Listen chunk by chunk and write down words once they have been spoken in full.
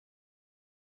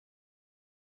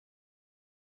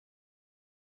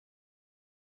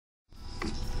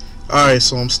Alright,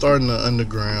 so I'm starting the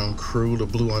underground crew, the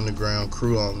blue underground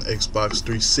crew on Xbox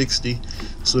 360.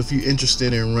 So if you're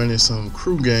interested in running some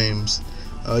crew games,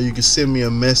 you can send me a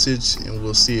message and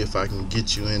we'll see if I can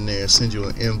get you in there, send you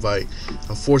an invite.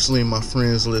 Unfortunately, my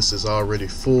friends list is already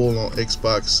full on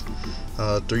Xbox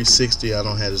 360. I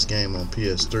don't have this game on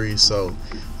PS3, so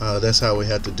that's how we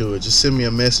have to do it. Just send me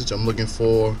a message. I'm looking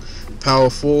for power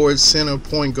forward, center,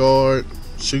 point guard,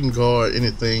 shooting guard,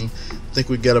 anything. I think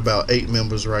we got about 8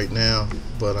 members right now,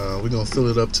 but we're gonna fill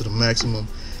it up to the maximum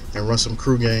and run some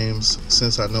crew games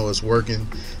since I know it's working.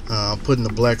 I'm putting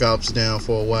the Black Ops down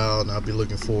for a while, and I'll be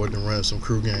looking forward to running some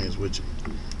crew games with you.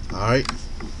 All right.